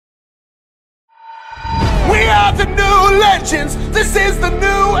legends. This is the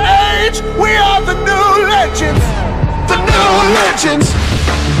new age. We are the new legends. The new legends.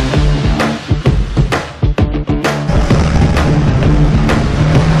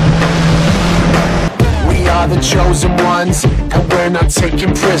 We are the chosen ones, and we're not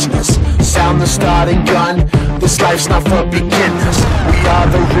taking prisoners. Sound the starting gun. This life's not for beginners. We are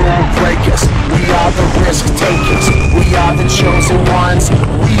the rule breakers. We are the risk takers. We are the chosen ones.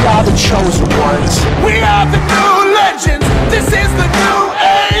 We are the chosen ones. We are the new legends. This is the new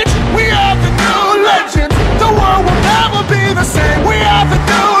age. We are the new legends. The world will never be the same. We are the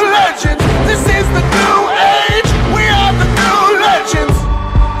new legends. This is the new age. We are the new legends.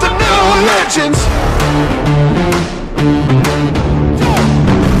 The new legends.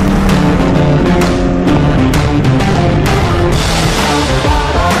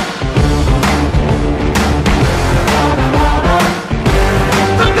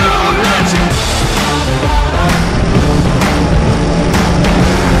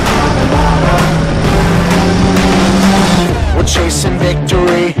 Chasing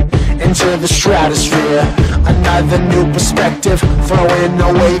victory into the stratosphere. Another new perspective, throwing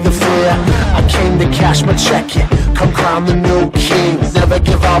away the fear. I came to cash my check, yeah. Come crown the new king. Never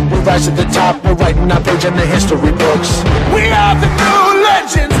give up, we rise to the top. We're writing our page in the history books. We are the new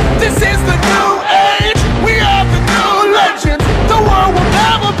legends. This is the new